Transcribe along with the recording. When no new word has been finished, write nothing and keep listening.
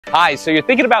Hi, so you're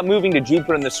thinking about moving to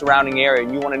Jupiter and the surrounding area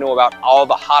and you want to know about all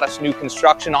the hottest new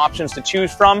construction options to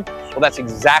choose from? Well, that's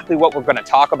exactly what we're going to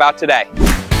talk about today.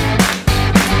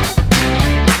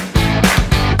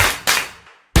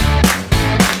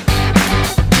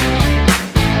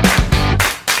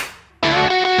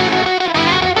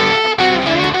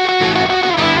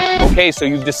 Okay, so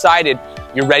you've decided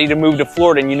you're ready to move to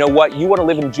Florida, and you know what? You want to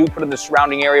live in Jupiter and the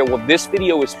surrounding area. Well, this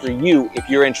video is for you if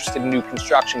you're interested in new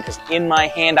construction, because in my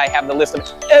hand I have the list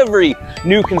of every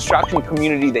new construction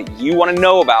community that you want to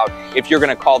know about if you're going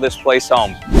to call this place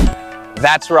home.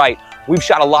 That's right. We've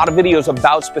shot a lot of videos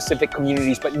about specific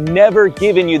communities, but never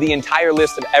given you the entire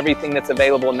list of everything that's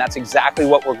available, and that's exactly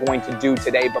what we're going to do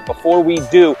today. But before we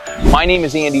do, my name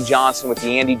is Andy Johnson with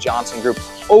the Andy Johnson Group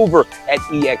over at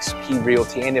eXp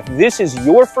Realty. And if this is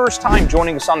your first time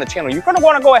joining us on the channel, you're going to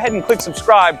want to go ahead and click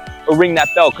subscribe or ring that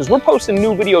bell, because we're posting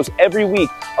new videos every week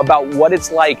about what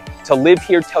it's like to live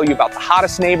here, tell you about the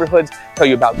hottest neighborhoods, tell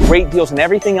you about great deals and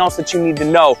everything else that you need to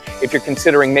know if you're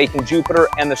considering making Jupiter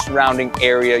and the surrounding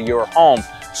area your home.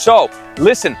 So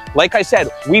listen, like I said,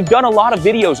 we've done a lot of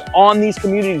videos on these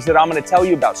communities that I'm going to tell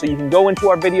you about. So you can go into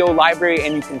our video library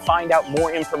and you can find out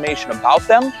more information about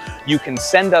them. You can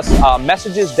send us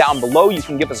messages down below. You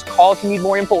can give us a call if you need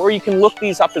more info, or you can look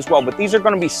these up as well. But these are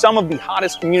going to be some of the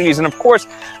hottest communities. And of course,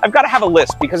 I've got to have a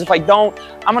list, because if I don't,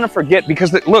 I'm going to forget.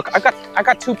 Because look, I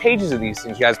got 2 pages of these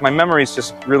things, guys. My memory is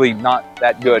just really not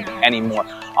that good anymore.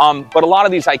 But a lot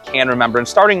of these I can remember. And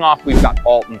starting off, we've got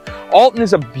Alton. Alton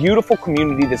is a beautiful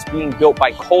community that's being built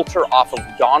by Kolter off of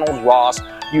Donald Ross.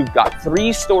 You've got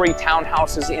 3-story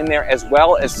townhouses in there, as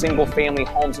well as single-family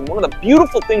homes. And one of the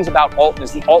beautiful things about Alton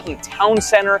is the Alton Town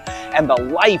Center and the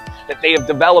life that they have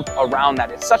developed around that.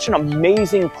 It's such an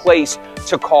amazing place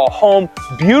to call home.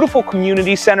 Beautiful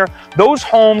community center. Those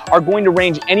homes are going to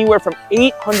range anywhere from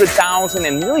 $800,000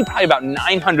 and really probably about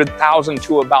 $900,000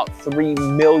 to about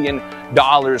 $3 million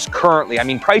currently. I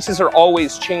mean, prices are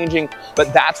always changing,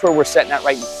 but that's where we're setting at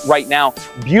right now.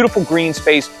 Beautiful green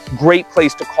space, great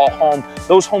place to call home.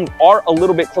 Those homes are a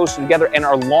little bit closer together and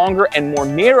are longer and more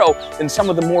narrow than some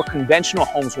of the more conventional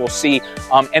homes we'll see,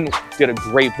 and did a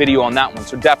great video on that one,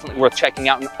 so definitely worth checking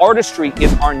out. And Artistry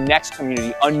is our next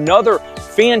community, another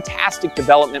fantastic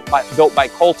development built by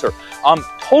Kolter.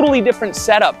 Totally different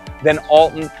setup than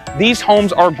Alton. These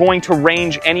homes are going to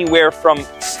range anywhere from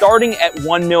starting at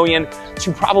 $1 million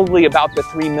to probably about the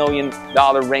 $3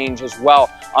 million range as well.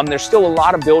 There's still a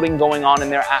lot of building going on in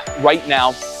there right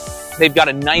now. They've got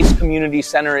a nice community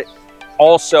center.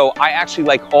 Also, I actually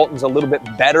like Alton's a little bit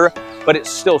better, but it's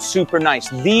still super nice.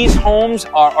 These homes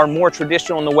are more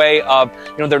traditional in the way of,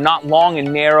 you know, they're not long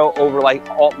and narrow over like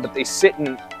Alton, but they sit in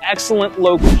an excellent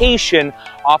location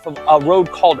off of a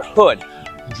road called Hood.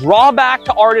 Drawback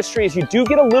to Artistry is you do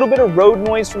get a little bit of road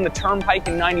noise from the turnpike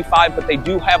in 95, but they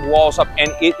do have walls up, and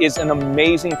it is an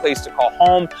amazing place to call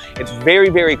home. It's very,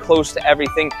 very close to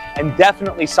everything, and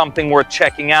definitely something worth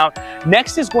checking out.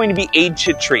 Next is going to be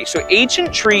Ancient Tree. So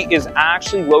Ancient Tree is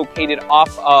actually located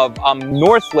off of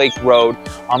North Lake Road,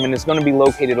 and it's going to be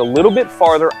located a little bit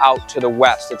farther out to the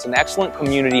west. It's an excellent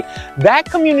community. That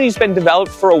community's been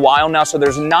developed for a while now, so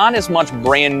there's not as much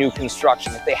brand new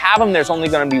construction. If they have them, there's only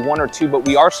going to be 1 or 2, but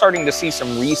we are starting to see some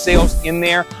resales in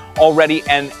there already,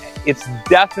 and it's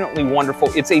definitely wonderful.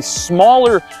 It's a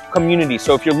smaller community,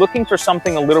 so if you're looking for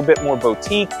something a little bit more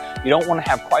boutique, you don't want to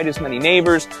have quite as many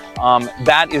neighbors,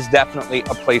 that is definitely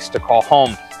a place to call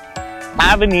home.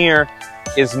 Avenir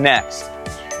is next.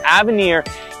 Avenir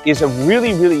is a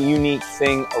really, really unique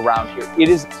thing around here. It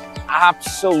is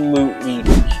absolutely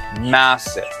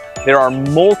massive. There are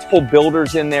multiple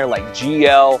builders in there like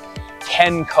GL,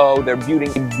 Kenco. They're building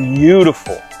a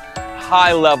beautiful,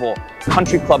 high-level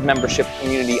country club membership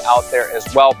community out there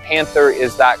as well. Panther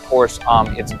is that course.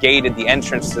 It's gated. The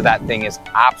entrance to that thing is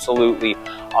absolutely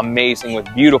amazing,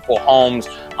 with beautiful homes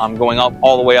going up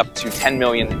all the way up to 10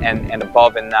 million and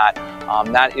above in that.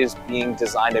 That is being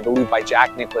designed, I believe, by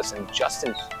Jack Nicklaus and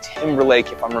Justin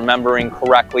Timberlake, if I'm remembering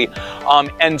correctly.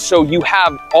 And so you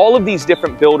have all of these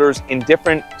different builders in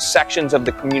different sections of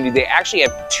the community. They actually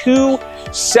have 2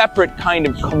 separate kind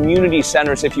of community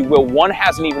centers, if you will. One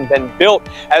hasn't even been built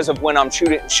as of when I'm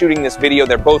shooting this video.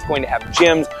 They're both going to have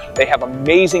gyms. They have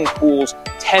amazing pools,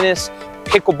 tennis,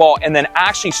 pickleball, and then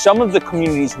actually some of the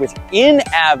communities within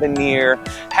Avenir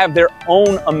have their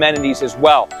own amenities as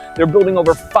well. They're building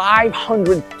over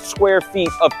 500 square feet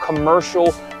of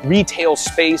commercial retail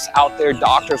space out there,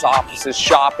 doctor's offices,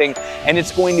 shopping, and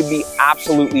it's going to be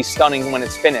absolutely stunning when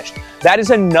it's finished. That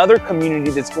is another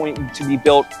community that's going to be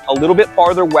built a little bit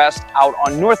farther west out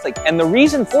on North Lake. And the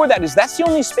reason for that is that's the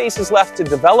only spaces left to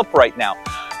develop right now.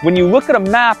 When you look at a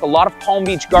map, a lot of Palm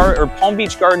Beach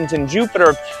Gardens in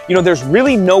Jupiter, you know, there's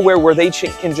really nowhere where they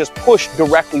can just push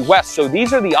directly west. So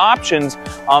these are the options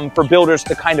for builders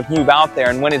to kind of move out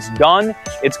there. And when it's done,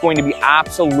 it's going to be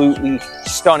absolutely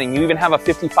stunning. You even have a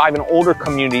 55 and older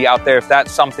community out there if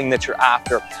that's something that you're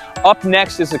after. Up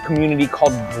next is a community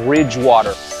called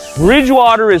Bridgewater.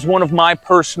 Bridgewater is one of my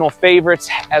personal favorites.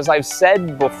 As I've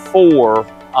said before,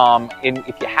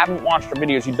 if you haven't watched our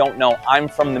videos, you don't know, I'm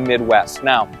from the Midwest.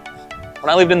 Now, when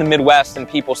I lived in the Midwest and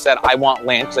people said, I want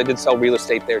land, because I did sell real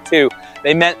estate there too,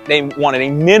 they meant they wanted a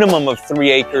minimum of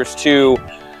 3 acres to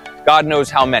God knows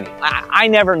how many. I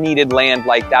never needed land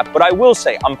like that, but I will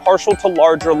say I'm partial to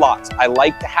larger lots. I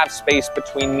like to have space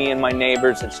between me and my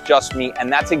neighbors. It's just me,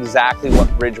 and that's exactly what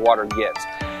Bridgewater gives.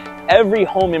 Every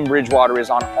home in Bridgewater is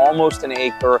on almost an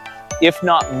acre, if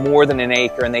not more than an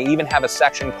acre, and they even have a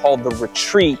section called the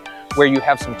Retreat where you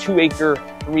have some 2 acre,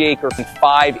 3 acre, and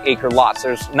 5 acre lots.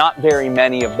 There's not very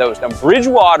many of those. Now,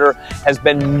 Bridgewater has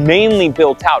been mainly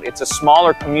built out. It's a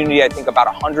smaller community, I think about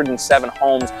 107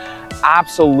 homes.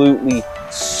 Absolutely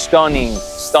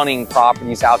stunning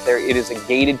properties out there. It is a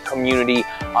gated community.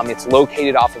 It's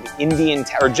located off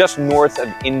of just north of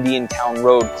Indian Town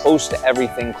Road, close to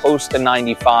everything, close to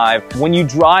 95. When you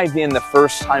drive in the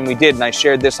first time we did, and I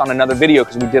shared this on another video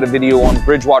because we did a video on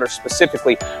Bridgewater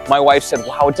specifically, my wife said,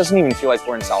 wow, it doesn't even feel like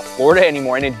we're in South Florida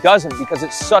anymore. And it doesn't, because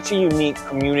it's such a unique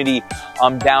community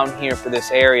down here for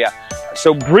this area.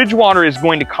 So Bridgewater is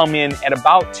going to come in at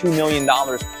about $2 million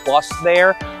plus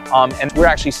there. And we're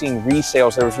actually seeing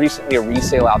resales. There was recently a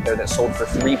resale out there that sold for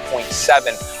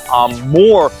 3.7,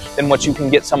 more than what you can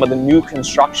get some of the new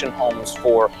construction homes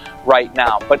for right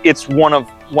now. But it's one of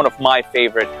my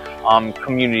favorite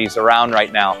communities around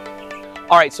right now.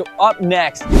 All right, so up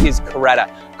next is Caretta.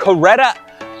 Caretta,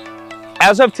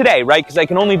 as of today, right, because I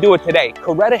can only do it today,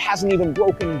 Caretta hasn't even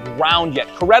broken ground yet.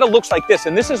 Caretta looks like this,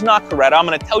 and this is not Caretta. I'm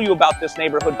going to tell you about this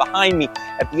neighborhood behind me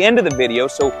at the end of the video,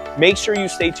 so make sure you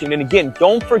stay tuned. And again,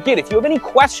 don't forget, if you have any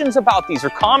questions about these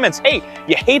or comments, hey,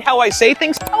 you hate how I say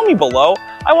things, tell me below.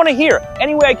 I want to hear.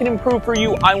 Any way I can improve for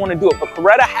you, I want to do it. But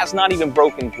Caretta has not even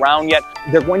broken ground yet.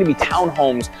 They're going to be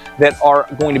townhomes that are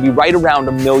going to be right around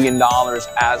 $1 million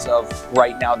as of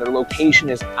right now. Their location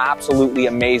is absolutely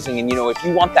amazing. And you know, if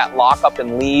you want that lock up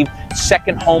and leave,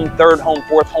 second home, third home,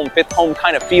 fourth home, fifth home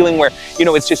kind of feeling where, you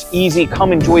know, it's just easy,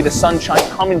 come enjoy the sunshine,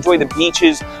 come enjoy the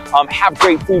beaches, have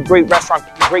great food, great restaurant,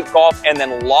 great golf, and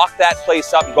then lock that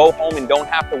place up, go home and don't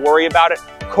have to worry about it,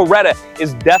 Caretta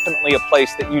is definitely a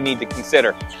place that you need to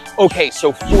consider. Okay,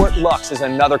 so Forte Lux is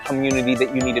another community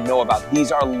that you need to know about.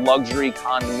 These are luxury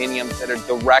condominiums that are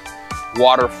direct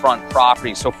waterfront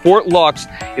properties. So Forte Lux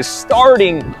is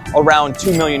starting around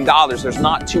 $2 million. There's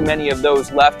not too many of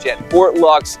those left yet. Forte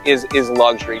Lux is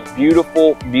luxury.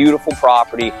 Beautiful, beautiful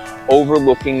property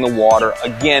overlooking the water.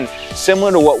 Again,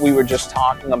 similar to what we were just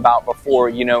talking about before,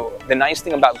 you know, the nice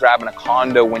thing about grabbing a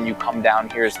condo when you come down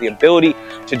here is the ability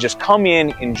to just come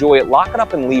in, enjoy it, lock it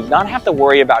up and leave, not have to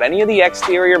worry about any of the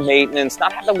exterior maintenance,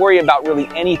 not have to worry about really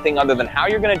anything other than how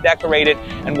you're going to decorate it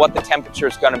and what the temperature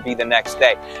is going to be the next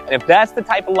day. And if that's the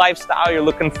type of lifestyle you're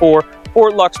looking for,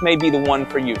 Forte Lux may be the one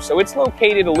for you. So it's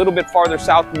located a little bit farther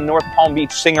south in the North Palm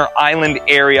Beach Singer Island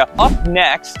area. Up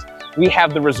next, we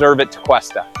have the Reserve at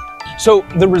Tequesta. So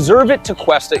the Reserve at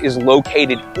Tequesta is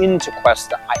located in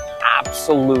Tequesta. I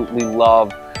absolutely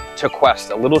love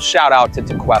Tequesta. A little shout out to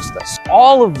Tequesta.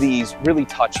 All of these really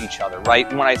touch each other, right?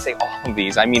 And when I say all of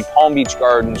these, I mean Palm Beach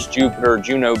Gardens, Jupiter,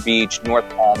 Juno Beach, North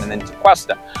Palm, and then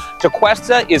Tequesta.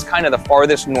 Tequesta is kind of the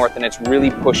farthest north and it's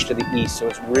really pushed to the east. So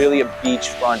it's really a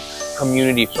beachfront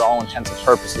community for all intents and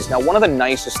purposes. Now, one of the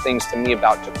nicest things to me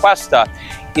about Tequesta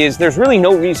is there's really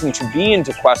no reason to be in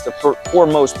Tequesta for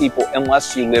most people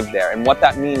unless you live there. And what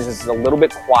that means is it's a little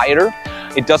bit quieter.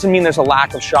 It doesn't mean there's a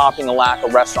lack of shopping, a lack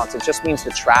of restaurants. It just means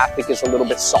the traffic is a little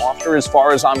bit softer as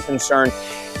far as I'm concerned.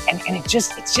 And it's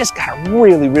just got a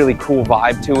really, really cool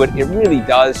vibe to it. It really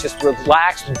does. Just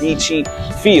relaxed, beachy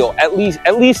feel. At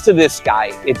least to this guy,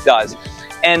 it does.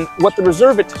 And what the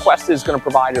Reserve at Tequesta is going to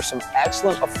provide are some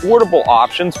excellent affordable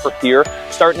options for here,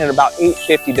 starting at about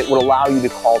 $850 that would allow you to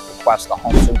call Tequesta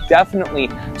home. So definitely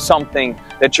something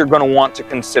that you're going to want to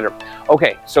consider.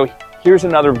 Okay, so here's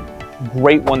another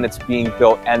great one that's being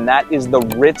built, and that is the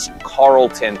Ritz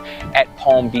Carlton at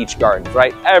Palm Beach Gardens,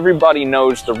 right? Everybody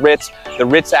knows the Ritz. The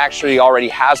Ritz actually already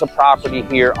has a property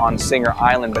here on Singer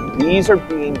Island, but these are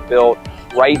being built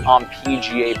right on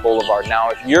PGA Boulevard. Now,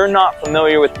 if you're not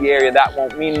familiar with the area, that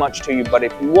won't mean much to you, but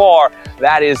if you are,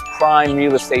 that is prime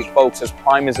real estate, folks, as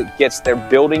prime as it gets. They're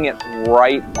building it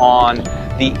right on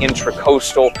the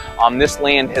intracoastal. This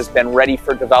land has been ready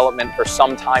for development for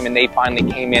some time, and they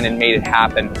finally came in and made it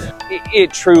happen.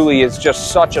 It truly is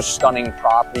just such a stunning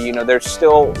property. You know, they're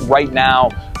still right now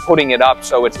putting it up,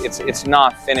 so it's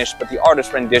not finished, but the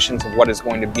artist renditions of what is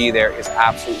going to be there is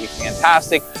absolutely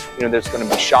fantastic. You know, there's going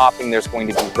to be shopping, there's going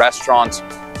to be restaurants,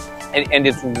 and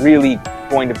it's really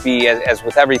going to be, as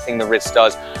with everything the Ritz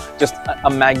does, just a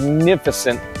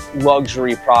magnificent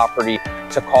luxury property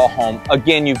to call home.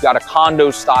 Again, you've got a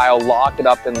condo style, lock it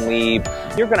up and leave.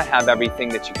 You're gonna have everything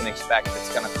that you can expect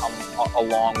that's gonna come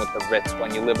along with the Ritz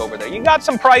when you live over there. You got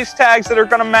some price tags that are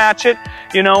gonna match it.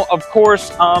 You know, of course,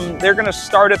 they're gonna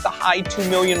start at the high 2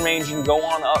 million range and go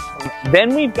on up.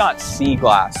 Then we've got Sea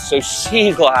Glass. So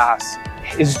Sea Glass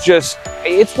is just,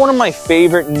 it's one of my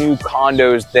favorite new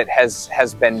condos that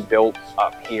has been built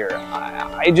up here.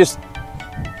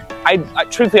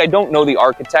 Truthfully, I don't know the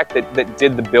architect that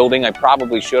did the building. I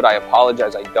probably should. I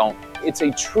apologize, I don't. It's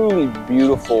a truly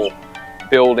beautiful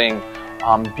building,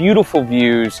 beautiful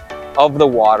views of the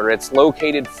water. It's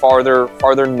located farther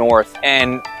north,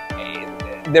 and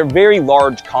they're very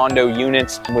large condo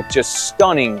units with just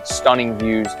stunning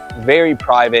views, very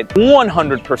private,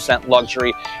 100%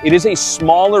 luxury. It is a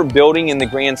smaller building in the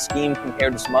grand scheme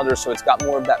compared to some others, so it's got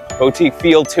more of that boutique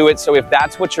feel to it. So if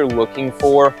that's what you're looking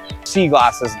for, Sea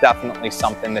Glass is definitely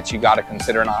something that you got to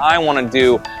consider. And I want to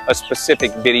do a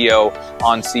specific video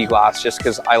on Sea Glass just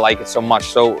because I like it so much.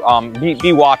 So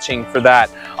be watching for that.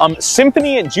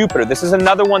 Symphony at Jupiter. This is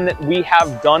another one that we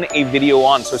have done a video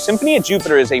on. So Symphony at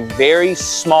Jupiter is a very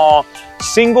small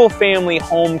single family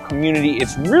home community.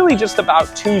 It's really just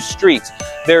about 2 streets.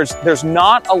 There's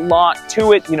not a lot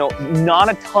to it, you know, not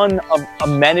a ton of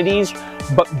amenities,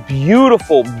 but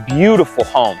beautiful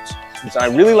homes. So I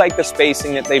really like the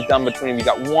spacing that they've done between them. You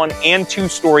got 1- and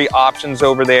 2-story options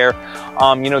over there.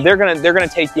 You know, they're gonna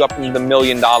take you up into the $1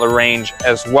 million range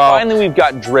as well. Finally, we've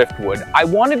got Driftwood. I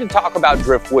wanted to talk about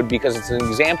Driftwood because it's an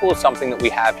example of something that we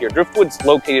have here. Driftwood's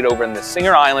located over in the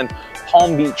Singer Island,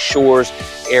 Palm Beach Shores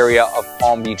area of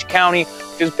Palm Beach County,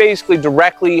 which is basically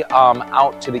directly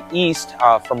out to the east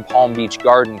from Palm Beach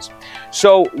Gardens.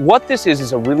 So what this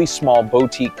is a really small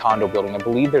boutique condo building. I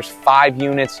believe there's 5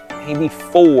 units, maybe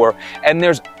 4, and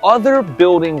there's other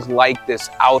buildings like this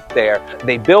out there.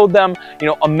 They build them, you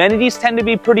know, amenities tend to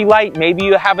be pretty light. Maybe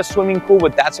you have a swimming pool,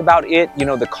 but that's about it. You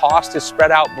know, the cost is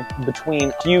spread out between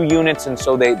a few units, and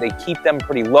so they keep them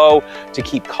pretty low to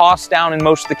keep costs down in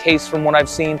most of the case from what I've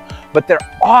seen. But they're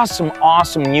awesome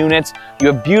units. You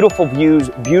have beautiful views,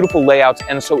 beautiful layouts,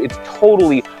 and so it's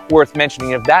totally worth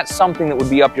mentioning. If that's something that would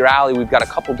be up your alley, we've got a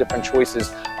couple different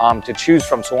choices to choose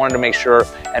from, so I wanted to make sure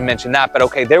and mention that. But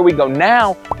okay, there we go.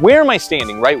 Now, where am I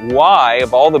standing, right? Why,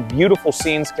 of all the beautiful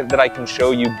scenes that I can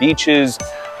show you, beaches,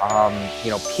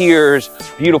 you know, piers,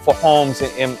 beautiful homes,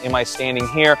 am I standing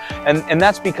here? And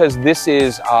that's because this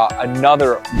is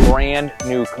another brand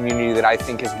new community that I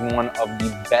think is one of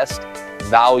the best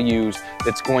values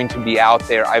that's going to be out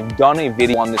there. I've done a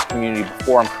video on this community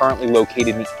before. I'm currently located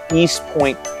in the East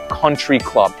Point Country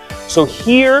Club. So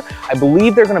here, I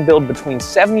believe they're going to build between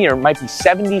 70 or it might be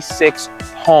 76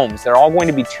 homes. They're all going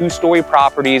to be 2-story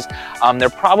properties. They're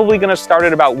probably going to start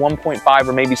at about 1.5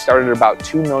 or maybe start at about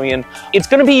 2 million. It's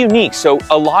going to be unique. So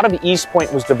a lot of East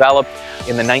Point was developed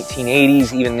in the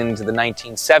 1980s, even into the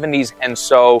 1970s. And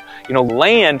so, you know,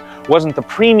 land wasn't the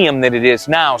premium that it is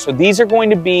now. So these are going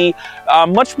to be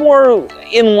much more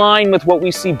in line with what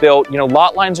we see built. You know,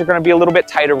 lot lines are going to be a little bit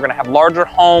tighter. We're going to have larger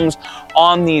homes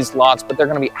on these lots, but they're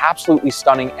going to be absolutely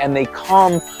stunning, and they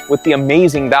come with the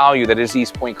amazing value that is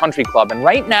East Point Country Club. And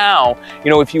right now,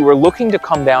 you know, if you were looking to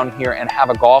come down here and have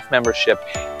a golf membership,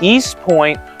 East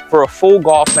Point for a full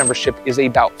golf membership is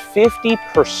about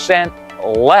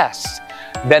 50% less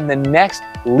than the next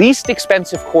least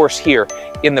expensive course here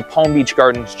in the Palm Beach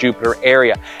Gardens Jupiter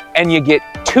area. And you get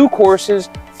 2 courses,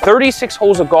 36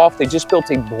 holes of golf. They just built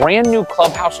a brand new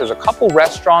clubhouse. There's a couple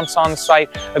restaurants on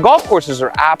site. The golf courses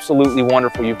are absolutely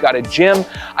wonderful. You've got a gym.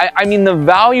 I mean, the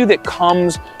value that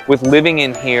comes with living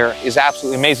in here is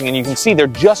absolutely amazing. And you can see they're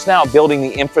just now building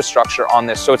the infrastructure on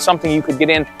this. So it's something you could get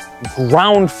in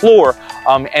ground floor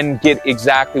and get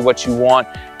exactly what you want.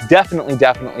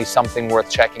 Definitely something worth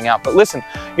checking out. But listen,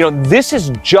 you know, this is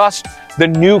just the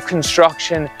new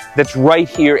construction that's right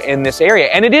here in this area.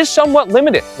 And it is somewhat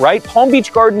limited, right? Palm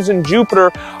Beach Gardens in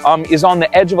Jupiter is on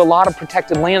the edge of a lot of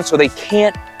protected land, so they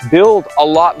can't build a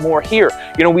lot more here.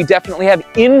 You know, we definitely have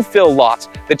infill lots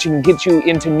that can get you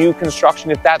into new construction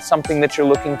if that's something that you're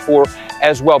looking for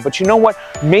as well. But you know what?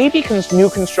 Maybe new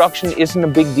construction isn't a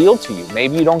big deal to you.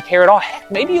 Maybe you don't care at all. Heck,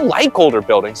 maybe you like older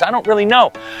buildings. I don't really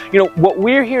know. You know, what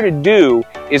we're here to do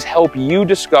is help you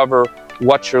discover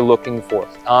what you're looking for.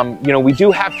 You know, we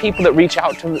do have people that reach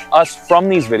out to us from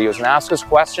these videos and ask us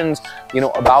questions, you know,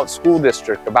 about school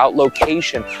district, about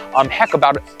location, heck,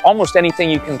 about almost anything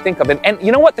you can think of. And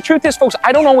you know what? The truth is, folks,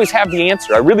 I don't always have the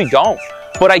answer. I really don't.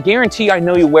 But I guarantee I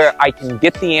know you where I can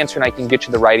get the answer and I can get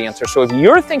you the right answer. So if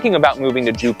you're thinking about moving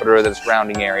to Jupiter or the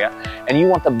surrounding area and you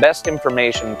want the best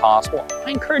information possible,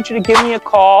 I encourage you to give me a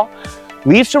call,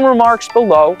 leave some remarks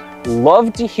below.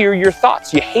 Love to hear your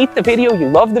thoughts. You hate the video, you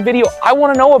love the video, I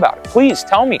want to know about it. Please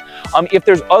tell me. If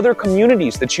there's other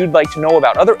communities that you'd like to know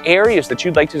about, other areas that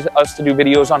you'd like us to do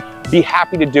videos on, be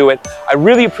happy to do it. I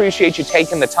really appreciate you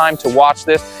taking the time to watch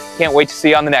this. Can't wait to see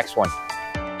you on the next one.